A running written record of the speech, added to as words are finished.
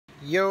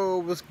Yo,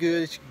 what's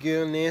good? It's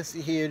your girl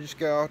Nancy here. Just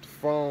got off the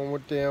phone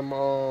with them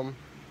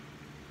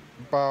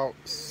about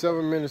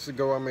 7 minutes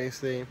ago, I may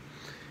say.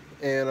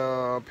 And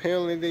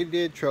apparently they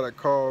did try to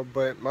call,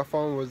 but my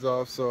phone was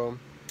off, so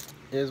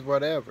it's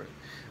whatever.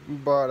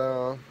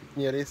 But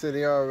yeah, they said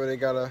they already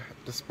got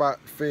the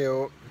spot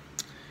filled,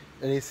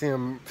 and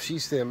she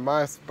said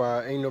my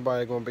spot ain't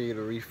nobody gonna be able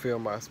to refill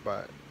my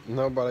spot.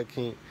 Nobody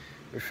can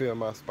refill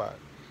my spot.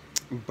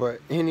 But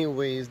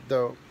anyways,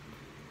 though,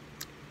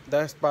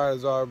 that spot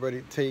is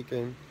already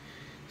taken.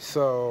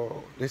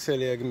 So they said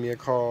they'll give me a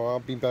call. I'll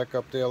be back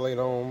up there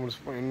later on. I'm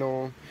just waiting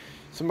on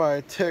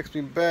somebody to text me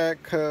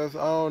back because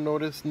I don't know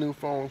this new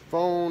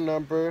phone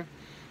number.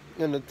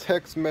 And the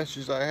text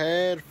message I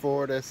had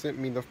for that sent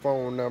me the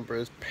phone number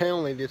is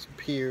apparently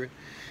disappeared.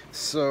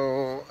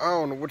 So I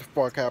don't know what the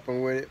fuck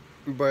happened with it.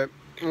 But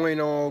I'm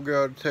waiting on old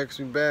girl to text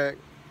me back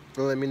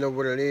and let me know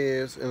what it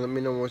is and let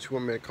me know when she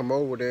want me to come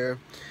over there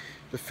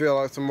to fill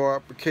out some more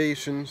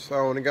applications. I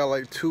only got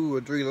like 2 or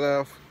 3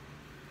 left.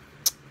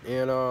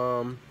 And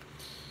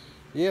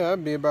yeah,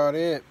 that'd be about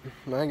it.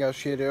 I ain't got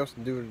shit else to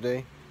do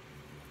today.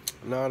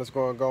 Now I'm just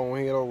gonna go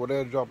ahead over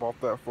there, drop off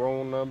that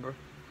phone number.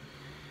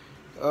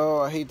 Oh,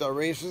 I hate that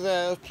racist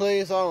ass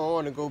place. I don't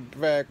want to go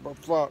back, but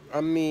fuck.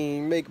 I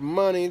mean, make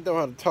money. Don't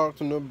have to talk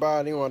to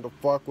nobody. Don't have to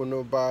fuck with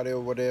nobody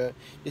over there.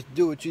 Just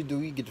do what you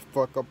do. You get the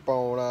fuck up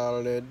on out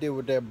of there. Deal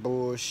with that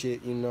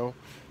bullshit, you know.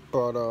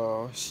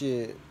 But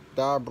shit,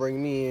 that'll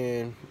bring me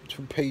in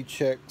 2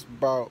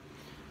 paychecks.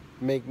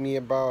 Make me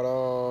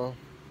about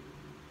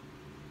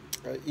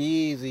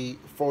easy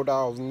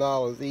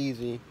 $4,000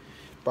 easy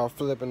by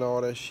flipping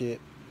all that shit.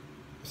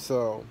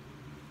 So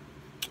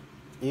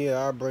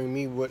yeah, I bring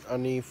me what I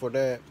need for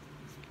that.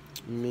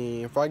 I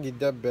mean, if I get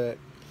that back,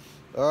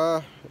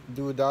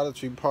 do a Dollar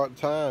Tree part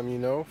time, you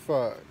know.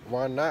 Fuck,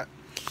 why not?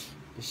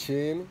 You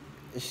see me?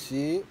 You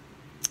see?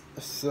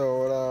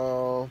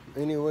 So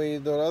anyway,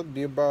 though, that'll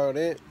be about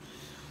it.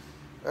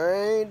 I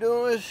ain't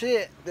doing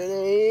shit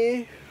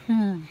today.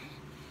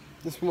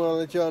 Just want to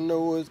let y'all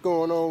know what's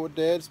going on with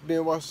that. Just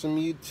been watching some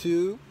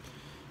YouTube.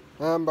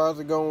 I'm about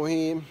to go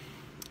ahead,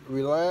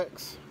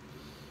 relax,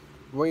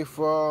 wait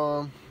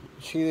for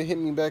she to hit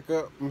me back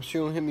up. She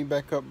don't hit me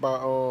back up by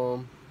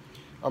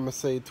I'ma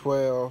say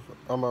 12.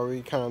 I'ma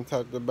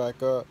recontact her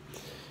back up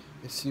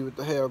and see what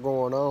the hell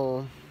going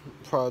on.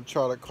 Probably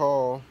try to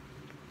call.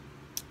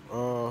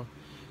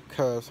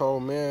 Cause oh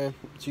man,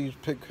 she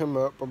picked him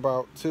up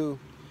about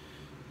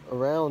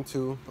around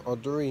 2 or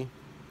 3.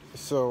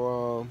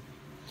 So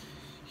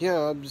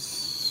yeah, I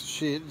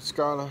just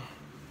gotta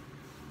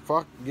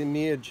give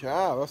me a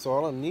job. That's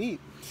all I need.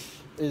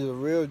 Is a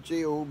real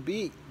job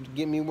to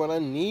get me what I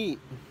need.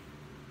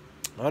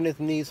 I just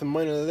need some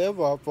money to live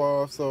off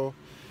of, so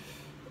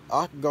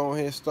I can go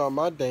ahead and start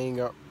my dang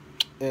up.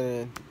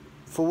 And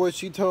for what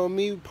she told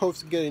me, we're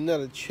supposed to get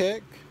another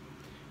check.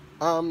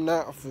 I'm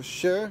not for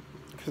sure,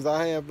 because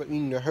I haven't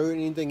even heard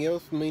anything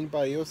else from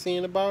anybody else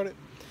saying about it.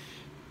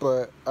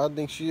 But I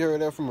think she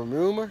heard that from a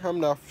rumor.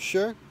 I'm not for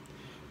sure.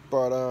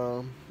 But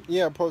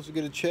yeah, I'm supposed to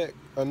get a check.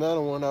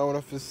 Another one, I don't know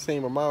if it's the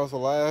same amount as the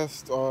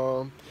last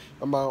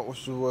amount,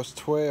 which was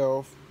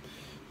 12.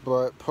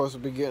 But supposed to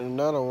be getting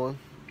another one.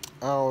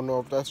 I don't know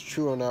if that's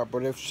true or not.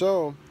 But if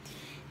so,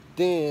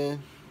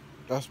 then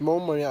that's more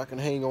money I can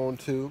hang on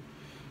to.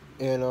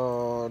 And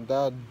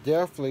that'll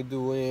definitely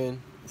do in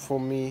for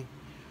me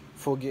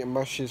for getting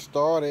my shit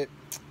started.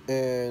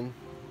 And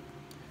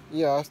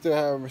yeah, I still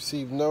haven't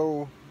received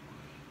no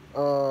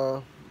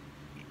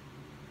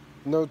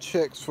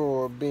checks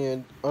for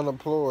being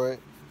unemployed.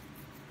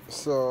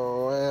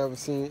 So I haven't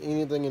seen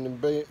anything in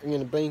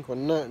the bank or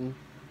nothing.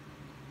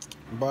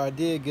 But I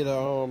did get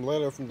a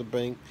letter from the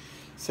bank,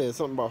 said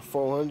something about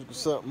 400 or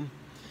something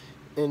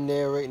in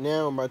there right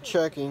now in my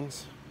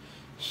checkings.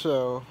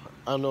 So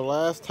I know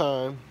last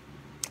time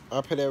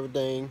I put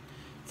everything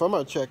from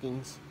my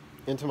checkings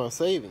into my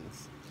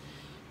savings.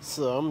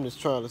 So I'm just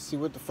trying to see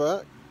what the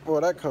fuck,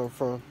 where that come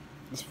from.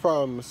 It's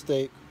probably a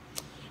mistake.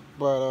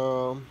 But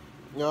all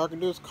I can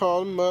do is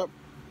call them up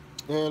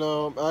and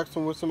ask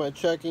them what's in my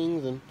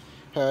checkings and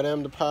have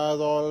them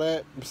deposit all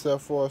that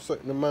except for a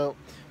certain amount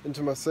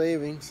into my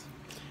savings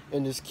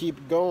and just keep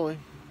it going.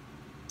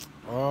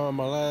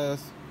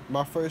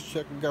 My first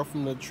check I got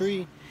from the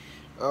tree,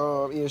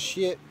 is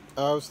shit.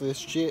 Obviously it's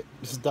shit.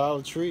 It's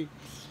Dollar Tree.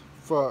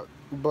 Fuck.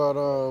 But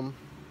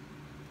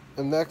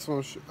the next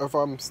one, if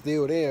I'm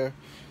still there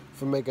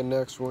for making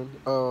next one,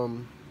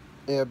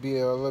 it'll be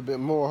a little bit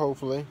more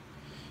hopefully.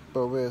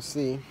 But we'll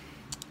see.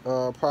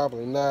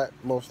 Probably not,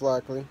 most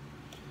likely.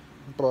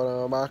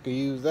 But I could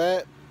use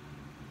that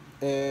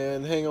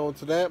and hang on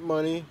to that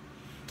money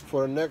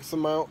for the next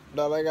amount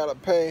that I gotta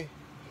pay.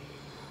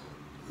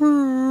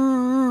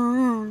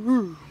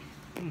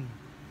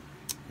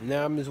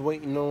 Now I'm just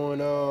waiting on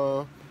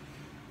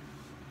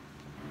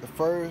the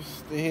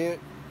first to hit,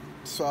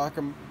 so I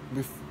can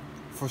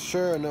for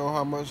sure know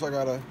how much I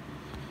gotta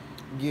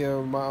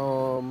give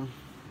my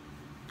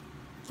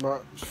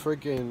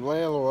freaking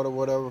landlord or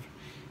whatever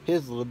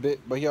his little bit,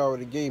 but he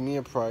already gave me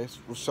a price,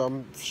 so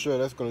I'm sure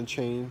that's gonna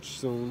change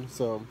soon.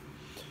 So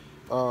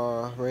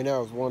Right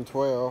now it's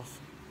 112.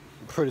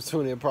 Pretty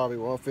soon it'll probably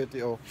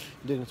 150, or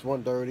then it's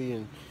 130,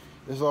 and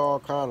it's all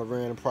kind of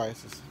random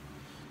prices.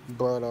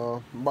 But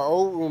my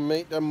old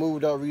roommate that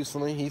moved out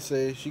recently, he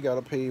said she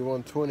gotta pay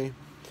 120,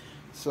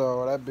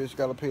 so that bitch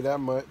gotta pay that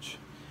much.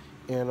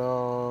 And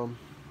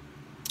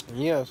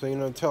yeah, so you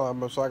know, tell how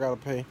much I gotta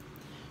pay.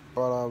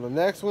 But the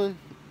next one,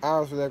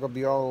 obviously that gonna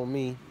be all on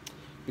me,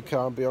 because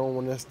I'll be the only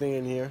one that's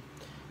staying here.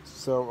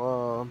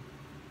 So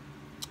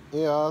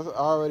yeah, I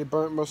already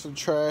burnt most of the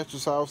trash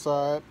just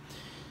outside.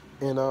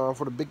 And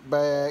for the big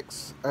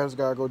bags, I just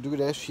gotta go do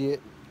that shit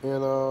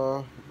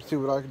and see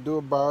what I can do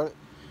about it.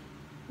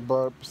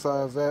 But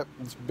besides that,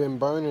 it's been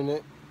burning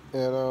it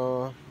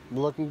and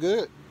looking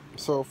good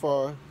so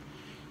far.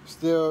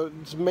 Still,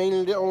 it's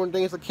mainly the only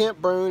things I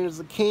can't burn is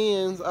the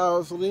cans,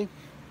 obviously.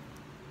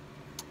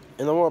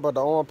 And don't worry about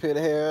the armpit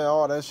hair,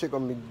 all that shit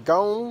gonna be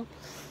gone.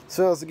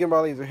 So as I get my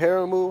laser hair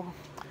removed.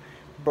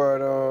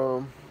 But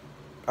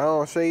I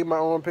don't shave my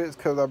armpits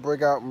because I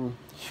break out in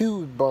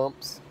huge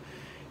bumps.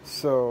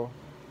 So,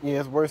 yeah,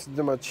 it's worse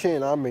than my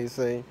chin, I may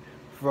say.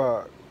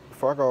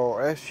 Fuck all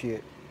that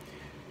shit.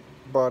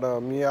 But,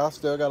 yeah, I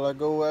still gotta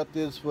go at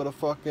this with a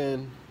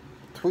fucking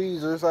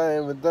tweezers. I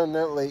haven't done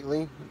that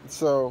lately.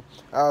 So,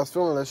 I was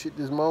feeling that shit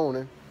this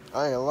morning.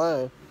 I ain't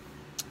lying.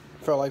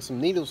 Felt like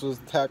some needles was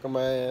attacking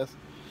my ass.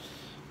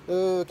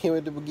 Can't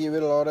wait to get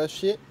rid of all that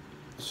shit.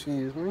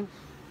 Excuse me.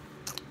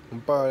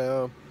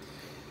 But,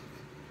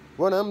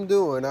 what I'm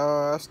doing,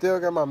 I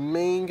still got my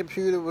main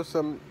computer, which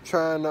I'm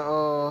trying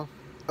to,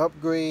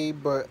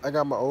 upgrade, but I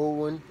got my old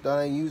one that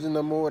I ain't using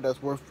no more.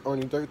 That's worth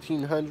only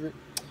 $1,300.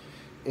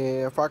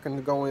 And if I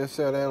can go in and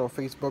sell that on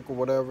Facebook or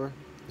whatever,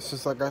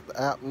 since I got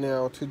the app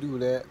now to do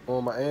that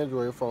on my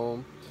Android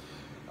phone,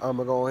 I'm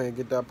gonna go ahead and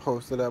get that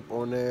posted up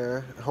on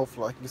there.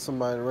 Hopefully I can get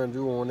somebody to run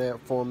through on that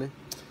for me.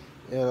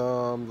 And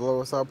the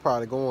lowest I'll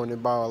probably go on is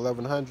about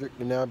 $1,100,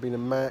 and that'll be the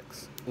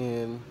max.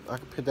 And I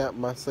can put that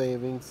in my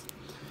savings,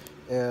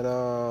 and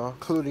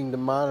including the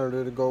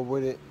monitor to go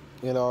with it,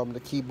 and the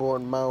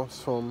keyboard and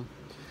mouse from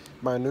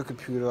my new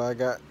computer I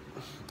got.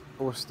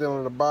 It was still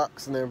in the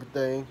box and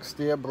everything,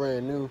 still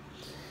brand new.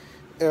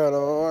 And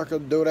I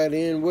could do that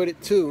in with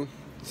it too.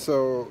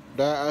 So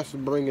that I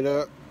should bring it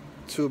up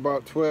to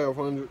about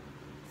 $1,200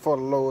 for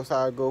the lowest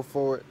I go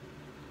for it.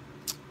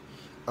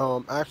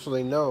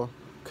 Actually no,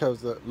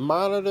 because the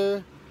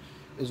monitor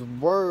is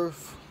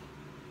worth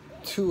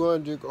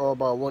 $200 or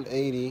about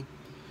 $180,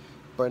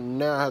 but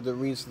now I have to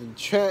recently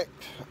check.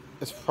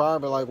 It's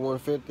probably like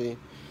 $150.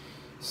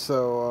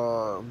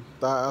 So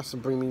that has to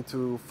bring me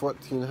to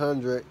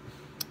 $1,400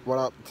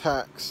 without the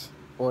tax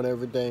on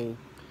everything.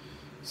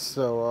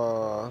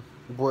 So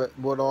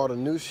with all the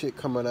new shit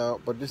coming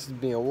out, but this is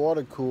being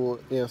water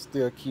cooled, and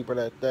still keep it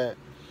at that.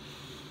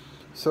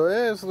 So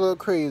yeah, it's a little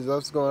crazy. I'm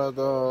just gonna have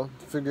to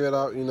figure it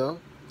out,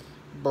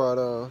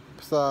 But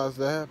besides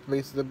that,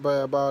 basically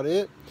about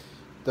it.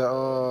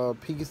 The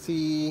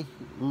PC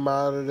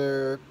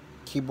monitor,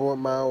 keyboard,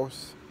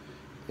 mouse,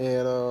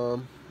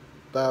 and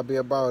that'll be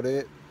about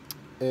it.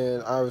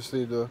 And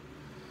obviously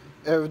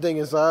everything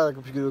inside the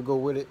computer will go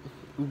with it.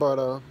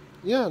 But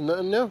yeah,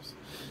 nothing else.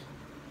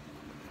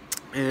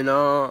 And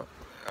I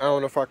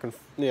don't know if I can,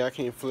 I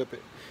can't flip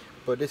it.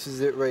 But this is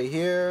it right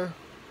here.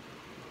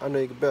 I know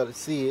you can better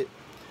see it.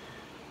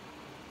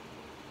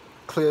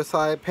 Clear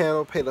side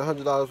panel, paid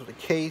 $100 for the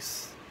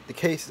case. The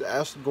case is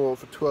actually going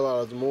for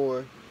 $12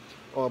 more,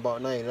 or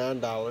about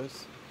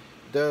 $99.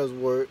 Does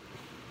work.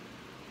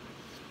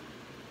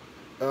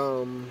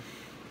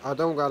 I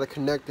don't gotta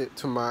connect it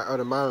to my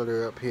other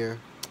monitor up here,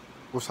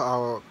 which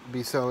I'll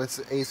be selling. It's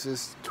an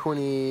Asus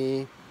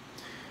 20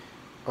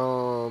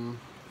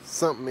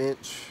 something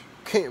inch,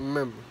 can't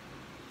remember.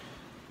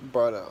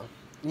 But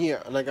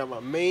yeah, and I got my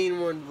main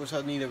one, which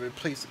I need to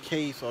replace the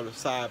case on the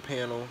side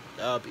panel.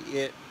 That'll be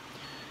it.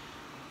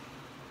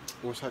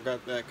 Which I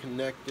got that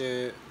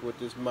connected with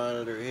this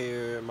monitor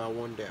here, my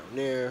one down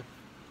there.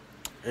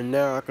 And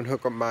now I can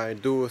hook up my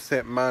dual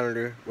set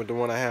monitor with the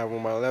one I have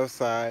on my left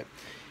side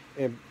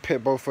and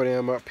put both of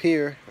them up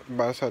here.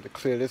 But I just have to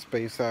clear this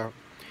space out.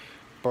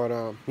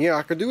 But yeah,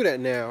 I can do that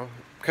now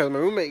because my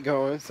roommate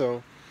going,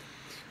 so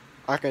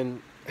I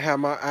can have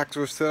my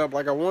actual setup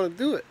like I want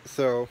to do it.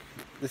 So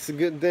it's a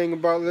good thing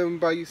about living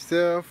by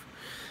yourself,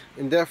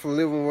 and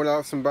definitely living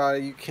without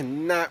somebody you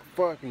cannot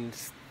fucking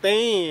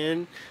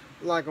stand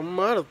like a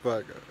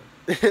motherfucker.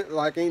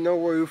 Like ain't no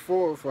word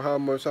for it for how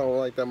much I don't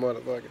like that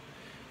motherfucker.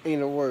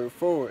 Ain't no word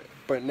for it.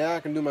 But now I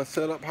can do my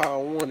setup how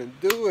I want to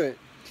do it.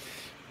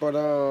 But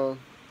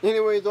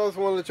anyways, I just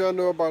want to let y'all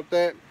know about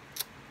that.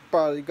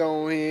 Probably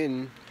go ahead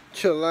and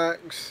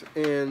chillax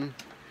and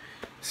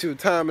see what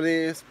time it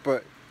is.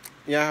 But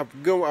yeah, have a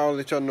good one. I'll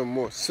let y'all know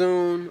more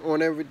soon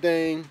on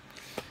everything.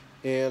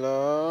 And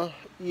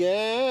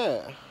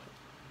yeah,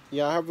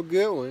 y'all have a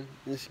good one.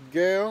 This your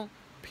girl.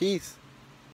 Peace.